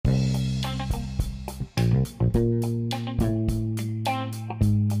Hi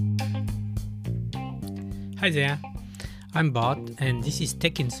there, I'm Bart and this is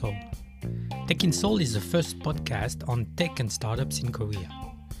Tech in Seoul. Tech in Seoul is the first podcast on tech and startups in Korea.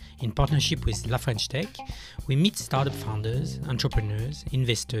 In partnership with La French Tech, we meet startup founders, entrepreneurs,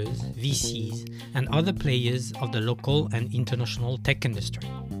 investors, VCs, and other players of the local and international tech industry.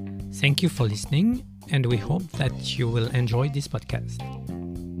 Thank you for listening, and we hope that you will enjoy this podcast.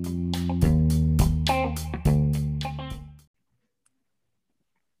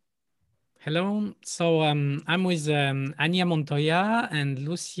 Hello, so I'm with Ania Montoya and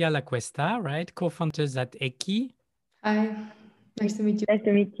Lucia Lacuesta, right? Co-founders at Eki. Hi, nice to meet you. Nice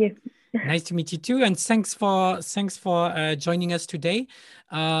to meet you. Nice to meet you too, and thanks for joining us today.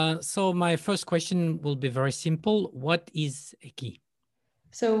 So my first question will be very simple. What is Eki?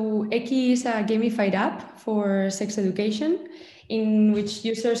 So Eki is a gamified app for sex education in which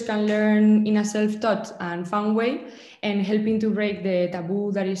users can learn in a self-taught and fun way and helping to break the taboo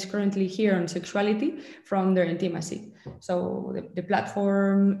that is currently here on sexuality from their intimacy. So the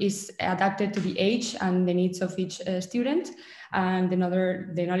platform is adapted to the age and the needs of each student, and the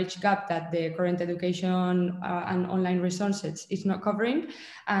knowledge gap that the current education and online resources is not covering.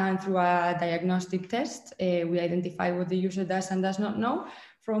 And through a diagnostic test, we identify what the user does and does not know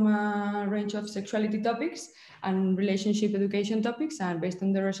from a range of sexuality topics and relationship education topics. And based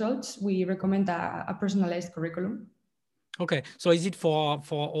on the results, we recommend a personalized curriculum. Okay, so is it for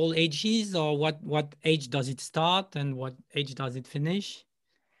all ages, or what age does it start and what age does it finish?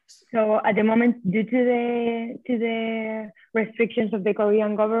 So at the moment, due to the restrictions of the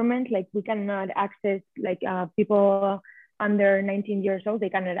Korean government, like we cannot access people under 19 years old, they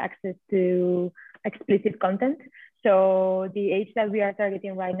cannot access to explicit content. So the age that we are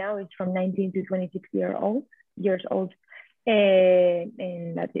targeting right now is from 19 to 26 years old.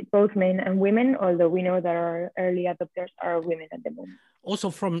 And that's it, both men and women, although we know that our early adopters are women at the moment.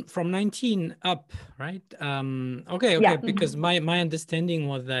 Also from 19 up, right? Okay, Yeah. Because my understanding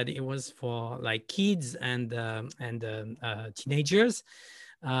was that it was for like kids and teenagers.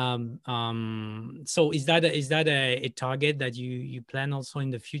 So is that a target that you plan also in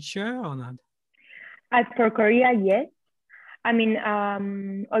the future or not? As for Korea, yes. I mean,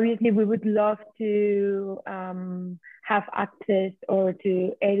 obviously, we would love to have access or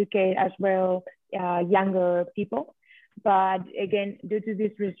to educate as well younger people. But again, due to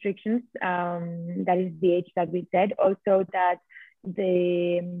these restrictions, that is the age that we said. Also, that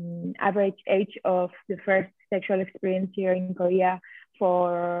the average age of the first sexual experience here in Korea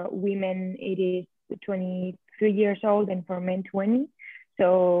for women, it is 23 years old, and for men, 20.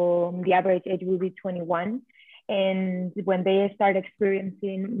 So the average age will be 21. And when they start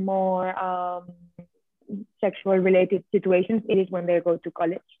experiencing more sexual related situations, it is when they go to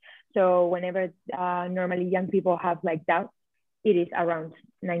college. So whenever normally young people have like doubts, it is around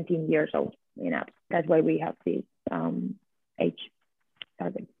 19 years old. That's why we have this age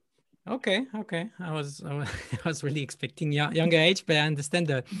target. Okay. I was really expecting younger age, but I understand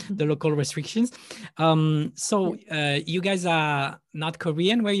the local restrictions. So you guys are not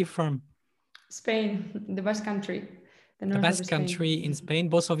Korean. Where are you from? Spain, the Basque Country. The Basque Country in Spain,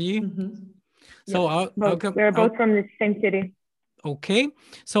 both of you? Mm-hmm. So we're both from the same city. Okay,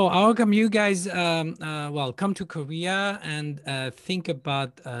 so how come you guys come to Korea and think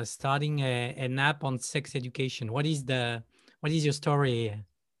about starting an app on sex education? What is your story?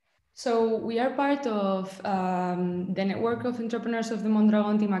 So we are part of the network of entrepreneurs of the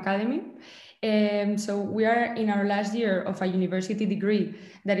Mondragon Team Academy. So we are in our last year of a university degree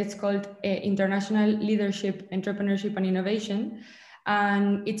that is called International Leadership, Entrepreneurship and Innovation.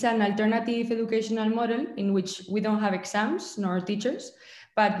 And it's an alternative educational model in which we don't have exams nor teachers,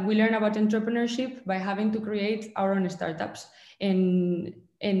 but we learn about entrepreneurship by having to create our own startups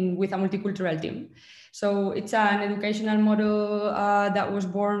with a multicultural team. So it's an educational model that was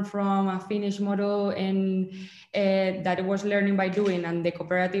born from a Finnish model and that it was learning by doing, and the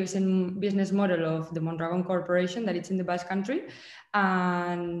cooperatives and business model of the Mondragon Corporation that it's in the Basque Country.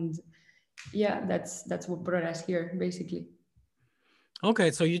 And yeah, that's what brought us here, basically.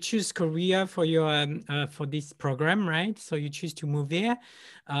 Okay, so you choose Korea for your for this program, right? So you choose to move there,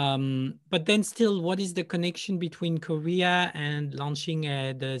 but then still, what is the connection between Korea and launching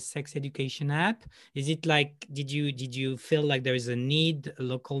the sex education app? Is it like did you feel like there is a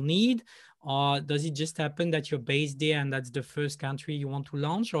local need, or does it just happen that you're based there and that's the first country you want to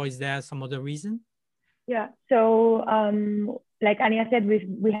launch, or is there some other reason? Yeah. So like Ania said,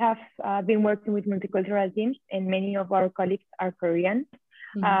 we have been working with multicultural teams, and many of our colleagues are Korean,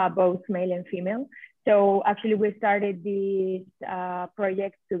 both male and female. So actually, we started this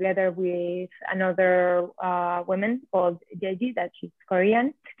project together with another woman called Jeji, that she's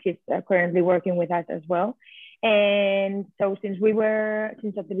Korean. She's currently working with us as well. And so since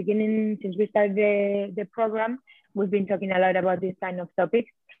at the beginning, since we started the program, we've been talking a lot about this kind of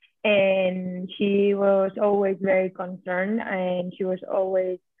topics. And she was always very concerned, and she was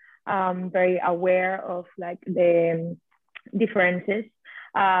always very aware of like the differences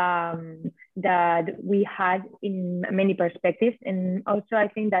that we had in many perspectives. And also I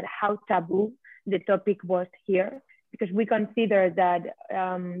think that how taboo the topic was here, because we consider that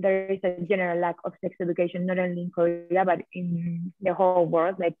there is a general lack of sex education, not only in Korea, but in the whole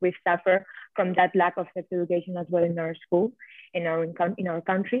world. Like we suffer from that lack of sex education as well in our school, in our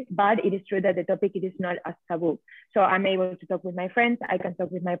country. But it is true that the topic, it is not as taboo. So I'm able to talk with my friends. I can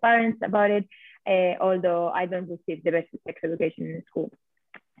talk with my parents about it, although I don't receive the best sex education in school.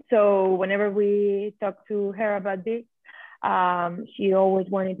 So whenever we talk to her about this, she always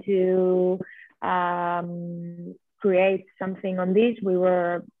wanted to create something on this. We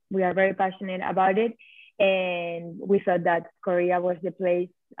are very passionate about it, and we thought that Korea was the place,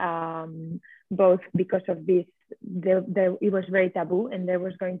 both because of this, it was very taboo, and there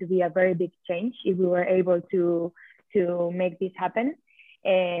was going to be a very big change if we were able to make this happen.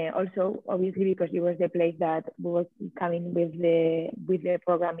 Also, obviously, because it was the place that was coming with the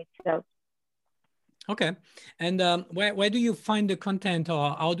program itself. Okay, and where do you find the content,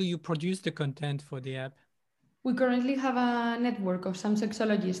 or how do you produce the content for the app? We currently have a network of some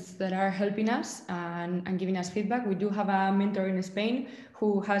sexologists that are helping us and giving us feedback. We do have a mentor in Spain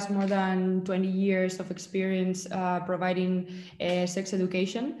who has more than 20 years of experience providing sex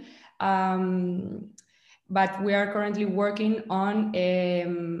education. But we are currently working on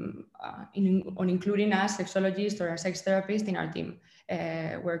including a sexologist or a sex therapist in our team.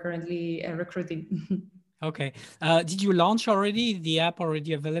 We're currently recruiting. Okay. Did you launch already? The app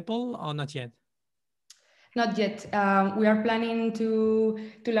already available or not yet? Not yet. We are planning to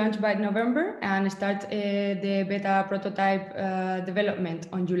launch by November and start the beta prototype development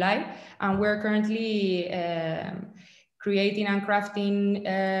on July. And we're currently creating and crafting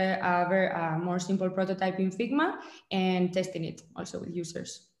a more simple prototype in Figma and testing it also with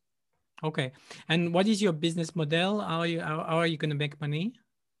users. Okay. And what is your business model? How are you going to make money?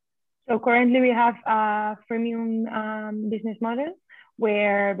 So currently we have a freemium business model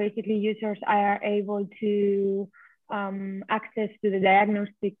where basically users are able to access to the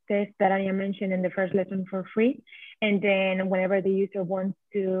diagnostic test that I mentioned in the first lesson for free. And then whenever the user wants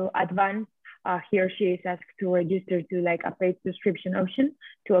to advance, he or she is asked to register to like a paid subscription option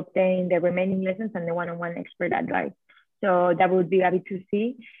to obtain the remaining lessons and the one-on-one expert advice. So that would be a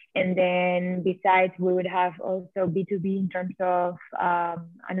B2C. And then besides, we would have also B2B in terms of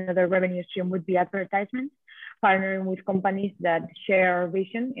another revenue stream would be advertisements, partnering with companies that share our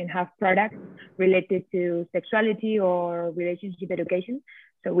vision and have products related to sexuality or relationship education.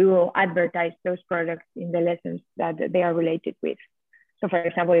 So we will advertise those products in the lessons that they are related with. So for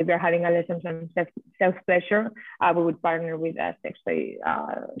example, if they're having a lesson on self-pleasure, we would partner with a sex toy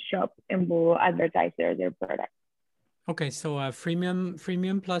shop and we'll advertise their product. Okay, so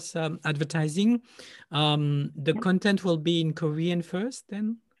freemium plus advertising. The content will be in Korean first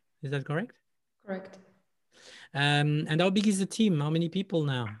then? Is that correct? Correct. And how big is the team? How many people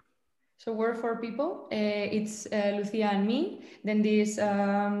now? So we're 4 people. It's Lucia and me. Then this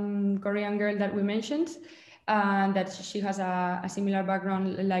Korean girl that we mentioned, that she has a similar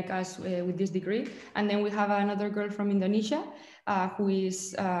background like us with this degree. And then we have another girl from Indonesia who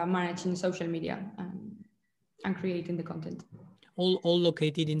is managing social media and creating the content. All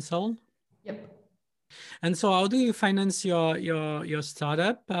located in Seoul? Yep. And so how do you finance your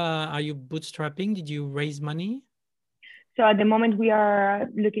startup? Are you bootstrapping? Did you raise money? So at the moment we are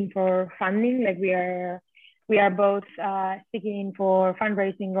looking for funding. Like we are both seeking for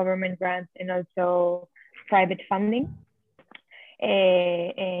fundraising, government grants, and also private funding.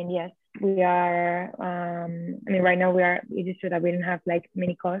 And yes, we are. I mean, right now it is true that we don't have like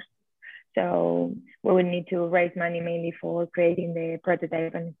many costs. So we will need to raise money mainly for creating the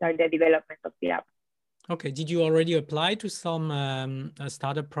prototype and start the development of the app. Okay. Did you already apply to some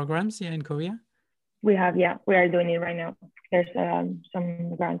startup programs here in Korea? We have, yeah. We are doing it right now. There's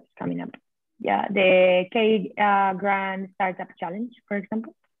some grants coming up. Yeah, the K Grant Startup Challenge, for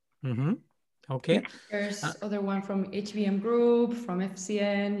example. Mm-hmm. Okay. There's other one from HBM Group, from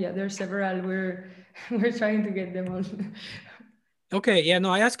FCN. Yeah, there's several. We're trying to get them all. Okay, yeah,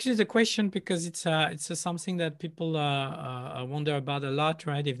 no, I asked you the question because it's something that people wonder about a lot,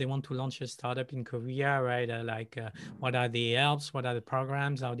 right? If they want to launch a startup in Korea, right? What are the helps? What are the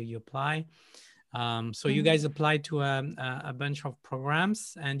programs? How do you apply? So you guys applied to a bunch of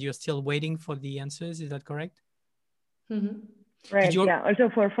programs and you're still waiting for the answers. Is that correct? Right. Yeah. Also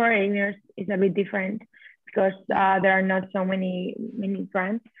for foreigners, it's a bit different because there are not so many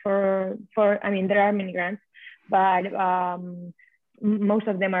grants for. I mean, there are many grants, but most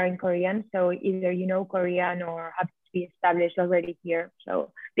of them are in Korean. So either you know Korean or have to be established already here.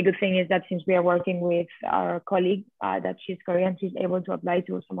 So the good thing is that since we are working with our colleague, that she's Korean, she's able to apply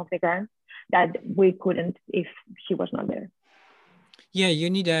to some of the grants that we couldn't if she was not there. Yeah, you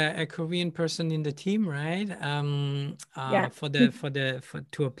need a Korean person in the team, right? Yeah.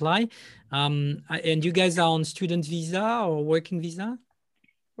 To apply. And you guys are on student visa or working visa?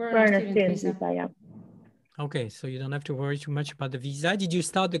 We're on a student visa, yeah. Okay, so you don't have to worry too much about the visa. Did you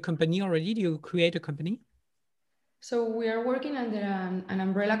start the company already? Do you create a company? So we are working under an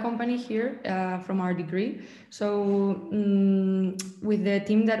umbrella company here from our degree. So with the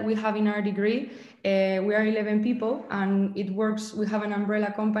team that we have in our degree, we are 11 people and it works. We have an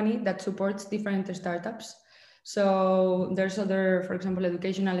umbrella company that supports different startups. So there's other, for example,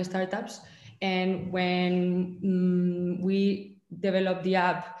 educational startups. And when we develop the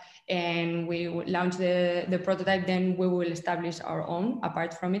app and we launch the prototype, then we will establish our own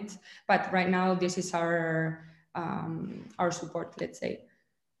apart from it. But right now, this is our support, let's say.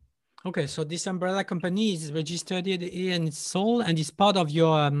 Okay, so this umbrella company is registered in Seoul and is part of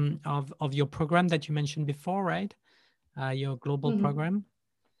your of your program that you mentioned before, right? Your global program.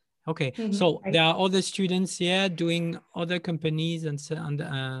 Okay, so there are other students here doing other companies and so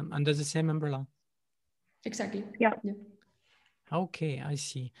under the same umbrella. Exactly. Yeah. Okay, I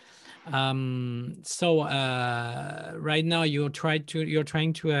see. So right now you're trying to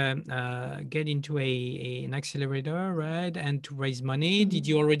get into an accelerator, right? And to raise money. Did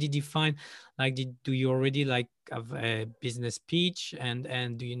you already define, like, do you already like have a business pitch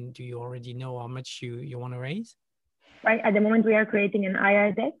and do you already know how much you want to raise? Right. At the moment we are creating an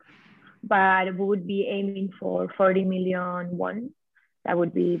IR deck, but we would be aiming for 40 million won. That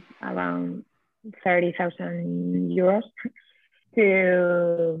would be around 30,000 euros.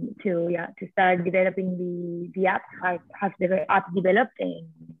 To start developing the app, have the app developed, and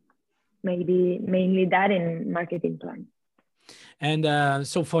maybe mainly that in marketing plan. And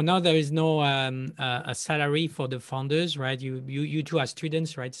so for now, there is no a salary for the founders, right? You two are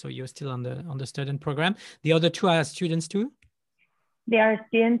students, right? So you're still on the student program. The other two are students too? They are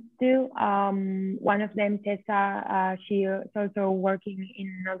students too. One of them, Tessa, she is also working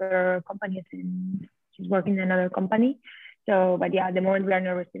in another company. She's working in another company. So, but yeah, at the moment we are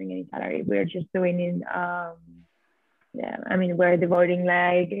not receiving any salary. We're just doing it. Yeah, I mean, we're devoting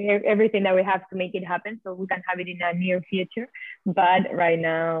like everything that we have to make it happen, so we can have it in a near future. But right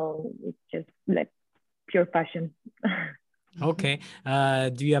now, it's just like pure passion. Okay.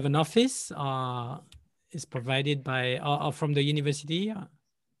 Do you have an office? Is provided by or from the university?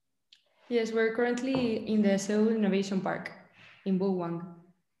 Yes, we're currently in the Seoul Innovation Park in Bowang.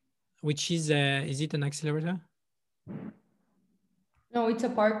 Which is it an accelerator? No, it's a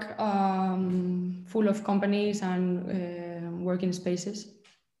park full of companies and working spaces.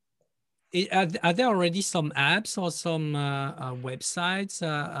 Are there already some apps or some websites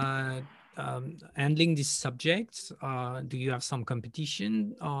handling these subjects? Do you have some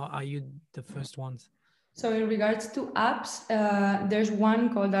competition or are you the first ones? So in regards to apps, there's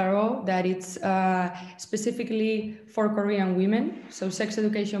one called Aro that it's specifically for Korean women. So sex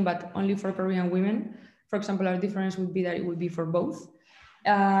education, but only for Korean women. For example, our difference would be that it would be for both.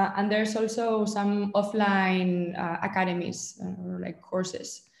 And there's also some offline academies or like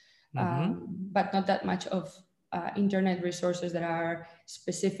courses, but not that much of internet resources that are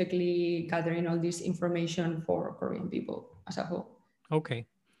specifically gathering all this information for Korean people as a whole. Okay.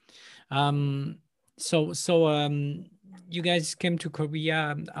 So you guys came to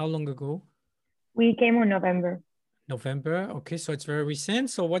Korea how long ago? We came on November. November. Okay, so it's very recent.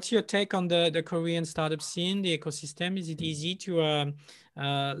 So what's your take on the Korean startup scene, the ecosystem? Is it easy to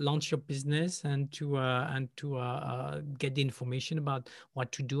launch your business and to get the information about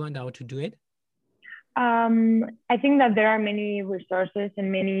what to do and how to do it? I think that there are many resources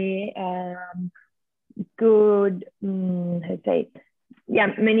and many good, let's say, yeah,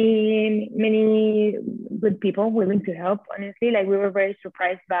 many good people willing to help. Honestly, like we were very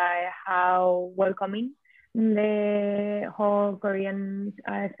surprised by how welcoming the whole Korean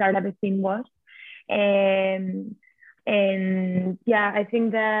startup scene was, and yeah, I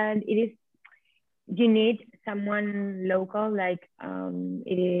think that you need someone local. Like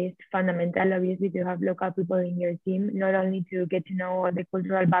it is fundamental, obviously, to have local people in your team, not only to get to know the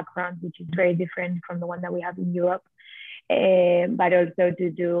cultural background, which is very different from the one that we have in Europe, but also to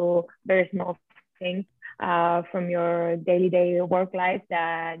do very small things from your daily work life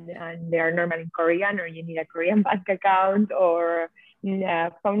that and they are normal in Korean, or you need a Korean bank account or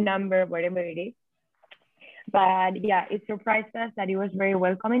a phone number, whatever it is. But yeah, it surprised us that it was very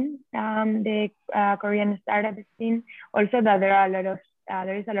welcoming, the Korean startup scene. Also that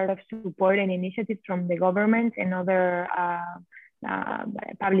there is a lot of support and initiatives from the government and other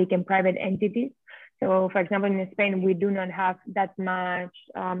public and private entities. So for example, in Spain, we do not have that much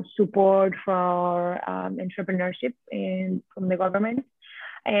support for entrepreneurship from the government,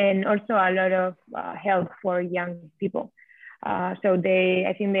 and also a lot of help for young people. So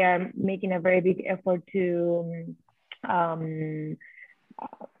I think they are making a very big effort to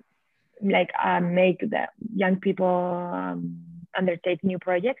make the young people undertake new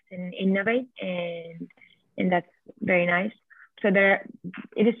projects and innovate, and that's very nice. So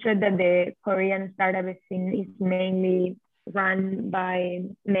it is true that the Korean startup scene is mainly run by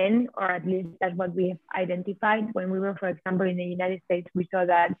men, or at least that's what we have identified. When we were, for example, in the United States, we saw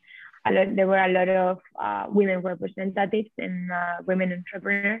that there were a lot of women representatives and women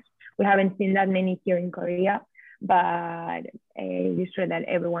entrepreneurs. We haven't seen that many here in Korea, but it's true that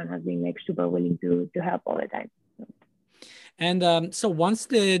everyone has been like super willing to help all the time. And so once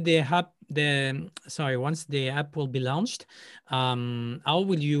the app will be launched, how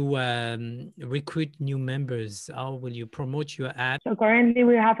will you recruit new members? How will you promote your app? So currently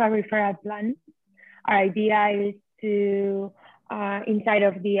we have a referral plan. Our idea is to inside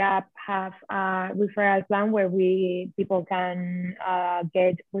of the app have a referral plan where people can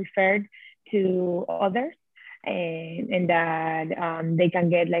get referred to others, and that they can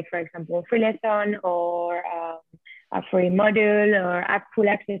get, like, for example, a free lesson or a free module or full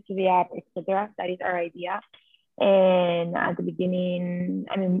access to the app, etc. That is our idea. And at the beginning,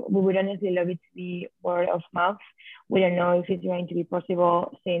 I mean, we would honestly love it to be word of mouth. We don't know if it's going to be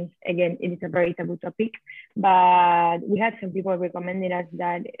possible, since, again, it is a very taboo topic. But we had some people recommending us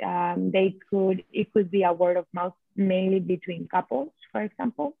that it could be a word of mouth, mainly between couples, for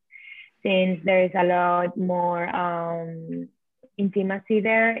example, since there is a lot more intimacy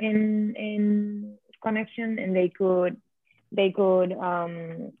there in connection, and they could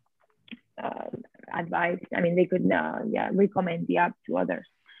advise. I mean, they could recommend the app to others.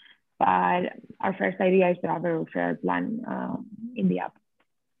 But our first idea is to have a referral plan in the app.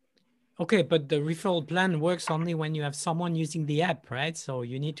 Okay, but the referral plan works only when you have someone using the app, right? So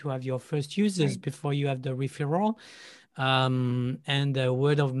you need to have your first users before you have the referral. And the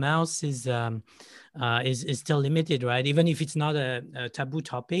word of mouth is still limited, right? Even if it's not a taboo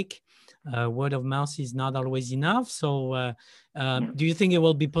topic, word of mouth is not always enough. So do you think it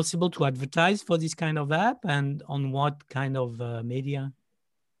will be possible to advertise for this kind of app, and on what kind of media?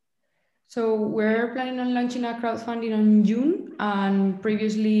 So we're planning on launching a crowdfunding on June, and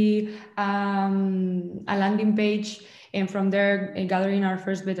previously a landing page, and from there gathering our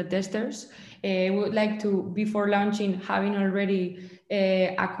first beta testers. We would like to, before launching, having already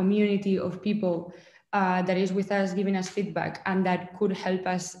a community of people that is with us, giving us feedback, and that could help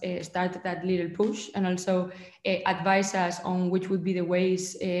us start that little push, and also advise us on which would be the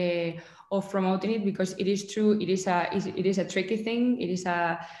ways of promoting it, because it is true, it is a tricky thing. It is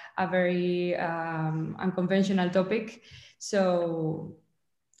a very unconventional topic. So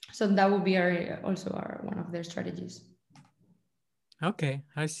that would be one of their strategies. Okay,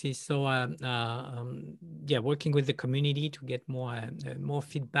 I see. So working with the community to get more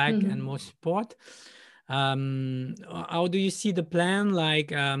feedback and more support. How do you see the plan?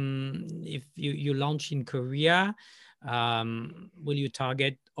 Like, if you launch in Korea, will you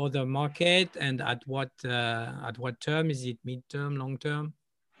target other market, and at what term? Is it midterm, long term?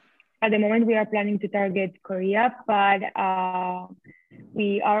 At the moment, we are planning to target Korea, but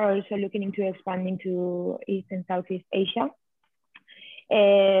we are also looking into expanding to East and Southeast Asia.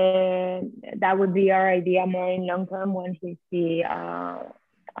 And that would be our idea more in long term, once we see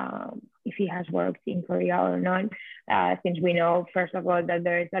if it has worked in Korea or not, since we know, first of all, that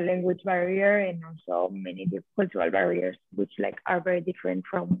there is a language barrier and also many cultural barriers, which are very different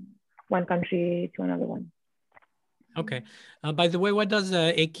from one country to another one. Okay. By the way, what does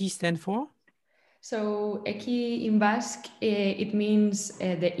EKI stand for? So EKI in Basque, it means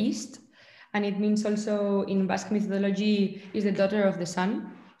the East. And it means also, in Basque mythology, is the daughter of the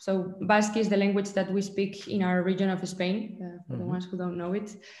sun. So Basque is the language that we speak in our region of Spain, for the ones who don't know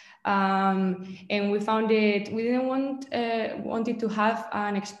it. And we found it, we didn't want it to have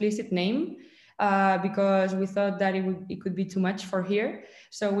an explicit name, because we thought that it could be too much for here.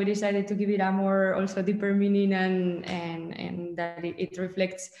 So we decided to give it a more also deeper meaning and think that it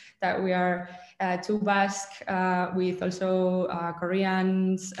reflects that we are two Basque with also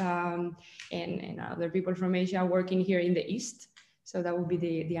Koreans and other people from Asia working here in the East. So that would be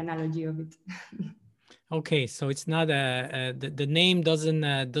the analogy of it. Okay, so it's not the name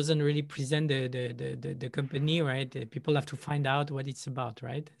doesn't really present the company, right? People have to find out what it's about,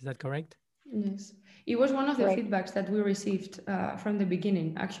 right? Is that correct? Yes, it was one of the Right. feedbacks that we received from the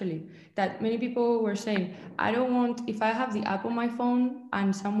beginning, actually, that many people were saying, I don't want, if I have the app on my phone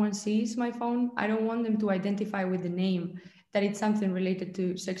and someone sees my phone, I don't want them to identify with the name that it's something related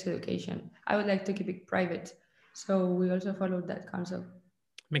to sex education. I would like to keep it private. So we also followed that concept.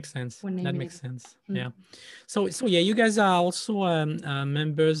 Makes sense. When That naming makes it. sense. Yeah. So yeah, you guys are also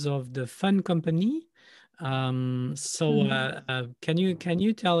members of the Fun Company. Can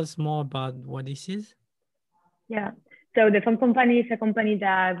you tell us more about what this is? Yeah. So the Fun Company is a company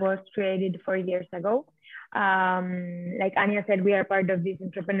that was created 4 years ago. Like Anya said, we are part of this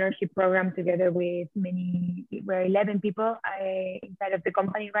entrepreneurship program together with we're 11 people inside of the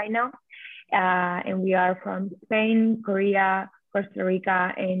company right now. And we are from Spain, Korea, Costa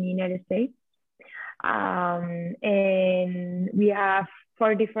Rica, and United States. And we have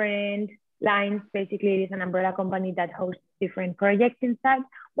 4 different lines. Basically, it is an umbrella company that hosts different projects inside.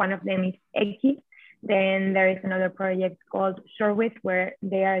 One of them is Eki. Then there is another project called Shorewith, where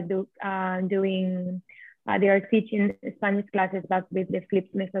they are they are teaching Spanish classes, but with the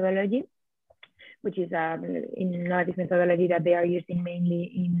flipped methodology, which is innovative methodology that they are using mainly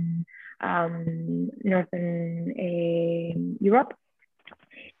in Northern Europe.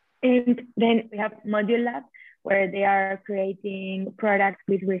 And then we have Module Lab, where they are creating products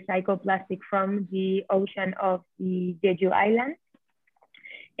with recycled plastic from the ocean of the Jeju Island.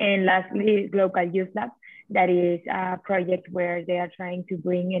 And lastly, Local Youth Lab, that is a project where they are trying to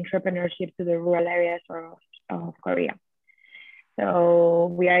bring entrepreneurship to the rural areas of Korea. So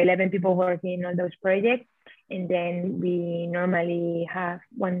we are 11 people working on those projects. And then we normally have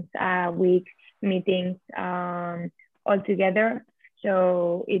once a week meetings all together.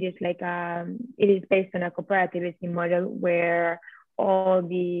 So it is like it is based on a cooperativity model where all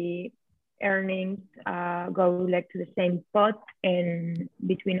the earnings go like to the same pot, and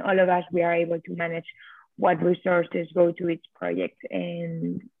between all of us we are able to manage what resources go to each project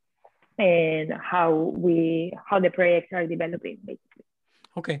and how the projects are developing, basically.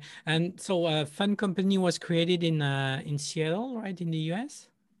 Okay, and so Fun Company was created in Seattle, right, in the US?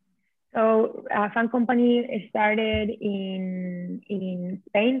 So Fun Company started in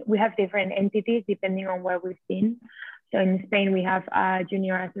Spain. We have different entities depending on where we've been. So in Spain, we have a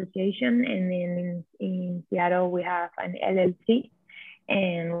junior association, and then in Seattle, we have an LLC.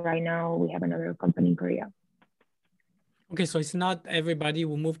 And right now, we have another company in Korea. Okay, so it's not everybody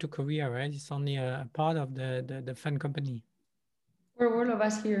who moved to Korea, right? It's only a part of the Fun Company. We're all of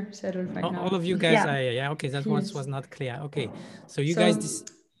us here settled right now. All of you guys, Yeah. okay, that Yes. was not clear. Okay, so you guys,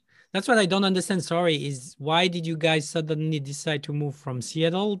 that's what I don't understand, sorry, is why did you guys suddenly decide to move from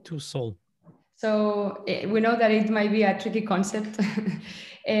Seattle to Seoul? So we know that it might be a tricky concept.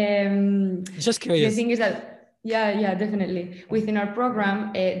 Just curious. The thing is that, yeah, definitely. Within our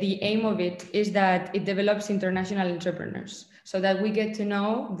program, the aim of it is that it develops international entrepreneurs so that we get to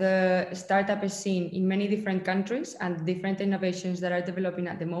know the startup scene in many different countries and different innovations that are developing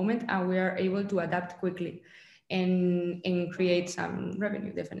at the moment, and we are able to adapt quickly and create some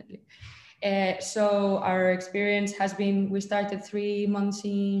revenue, definitely. So our experience has been, we started 3 months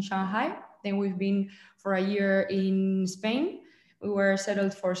in Shanghai, then we've been for a year in Spain. We were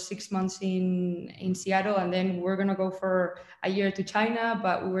settled for 6 months in Seattle, and then we're gonna go for a year to China,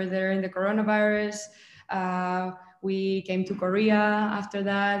 but we were there in the coronavirus. We came to Korea after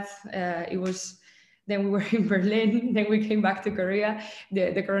that. Then we were in Berlin, then we came back to Korea.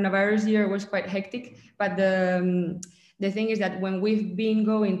 The coronavirus year was quite hectic, but the thing is that when we've been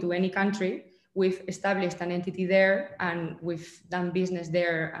going to any country, we've established an entity there and we've done business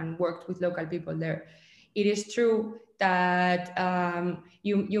there and worked with local people there. It is true that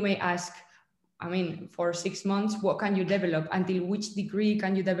you may ask, I mean, for 6 months, what can you develop? Until which degree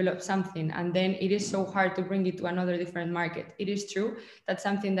can you develop something? And then it is so hard to bring it to another different market. It is true. That's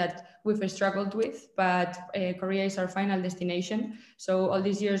something that we've struggled with, but Korea is our final destination. So all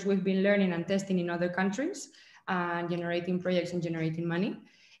these years we've been learning and testing in other countries and generating projects and generating money.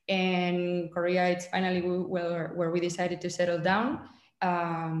 And Korea, it's finally where we decided to settle down.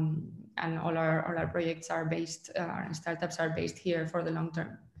 And all our projects are based, startups are based here for the long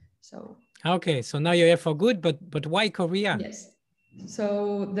term. So. Okay, so now you're here for good, but why Korea? Yes.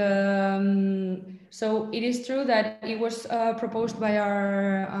 So so it is true that it was proposed by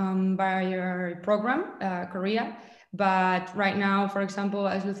our program, Korea, But right now, for example,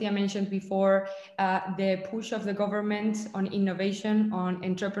 as Lucia mentioned before, the push of the government on innovation, on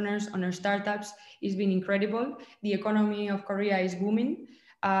entrepreneurs, on our startups is been incredible. The economy of Korea is booming.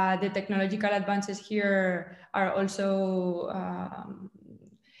 The technological advances here are also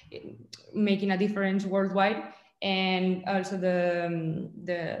making a difference worldwide, and also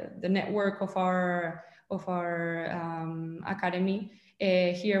the network of our academy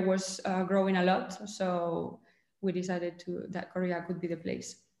here was growing a lot. So we decided that Korea could be the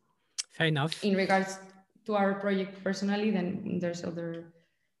place. Fair enough. In regards to our project personally, then there's other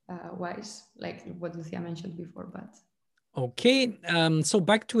ways, like what Lucia mentioned before, but. Okay, so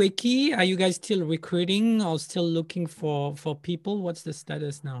back to Eki. Are you guys still recruiting or still looking for people? What's the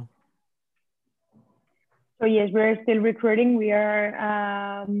status now? So yes, we're still recruiting. We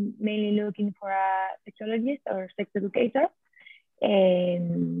are mainly looking for a sexologist or sex educator,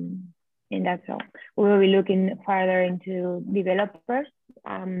 and that's all. We will be looking further into developers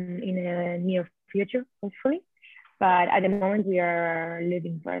in the near future, hopefully. But at the moment, we are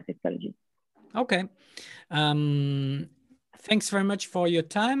looking for a sexologist. Okay. Thanks very much for your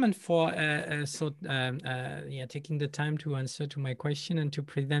time and for taking the time to answer to my question and to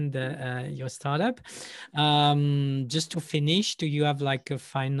present your startup. Just to finish, do you have like a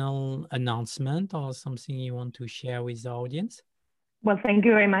final announcement or something you want to share with the audience? Well, thank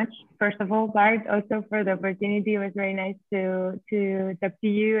you very much. First of all, Bart, also for the opportunity. It was very nice to talk to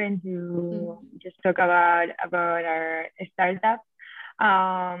you and to just talk about our startup.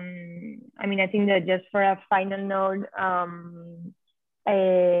 I mean, I think that just for a final note,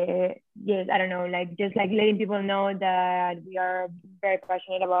 yes, I don't know, like just like letting people know that we are very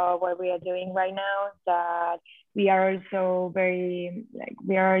passionate about what we are doing right now, that we are also very, like,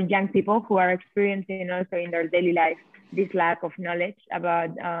 we are young people who are experiencing also in their daily life this lack of knowledge about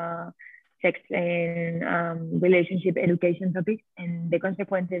sex and relationship education topics and the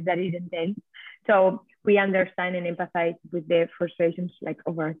consequences that it entails. So we understand and empathize with the frustrations like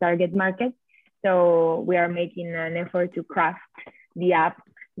of our target market. So we are making an effort to craft the app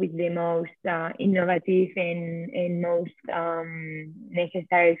with the most innovative and most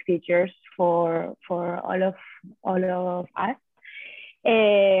necessary features for all of us.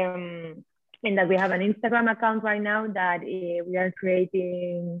 And that we have an Instagram account right now that we are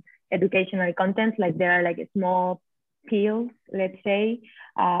creating educational content. Like there are like small peels, let's say,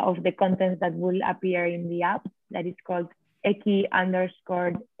 of the content that will appear in the app that is called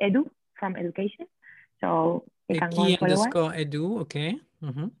Eki_edu from education. So you can go and follow Eki_edu, okay.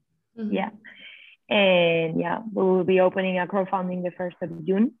 Yeah. And yeah, we will be opening a crowdfunding the 1st of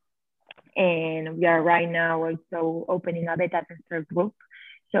June. And we are right now also opening a beta tester group.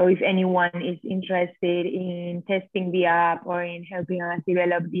 So if anyone is interested in testing the app or in helping us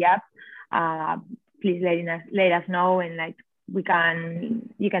develop the app, please let us know, and like you can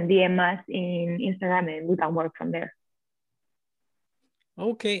DM us in Instagram and we can work from there.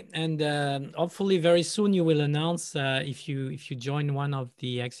 Okay, and hopefully very soon you will announce if you join one of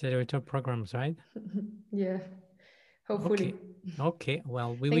the accelerator programs, right? Yeah, hopefully. Okay.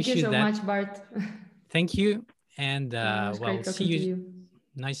 Well, we wish you that. Thank you so much, Bart. Thank you, and well, see you.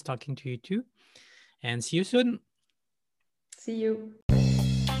 Nice talking to you too, and see you soon. See you.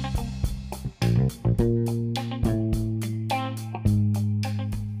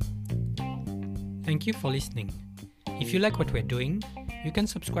 Thank you for listening. If you like what we're doing, you can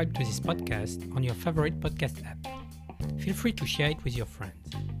subscribe to this podcast on your favorite podcast app. Feel free to share it with your friends.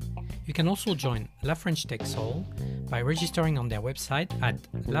 You can also join La French Tech Soul by registering on their website at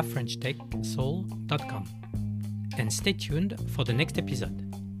lafrenchtechsoul.com. And stay tuned for the next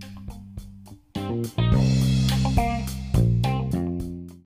episode.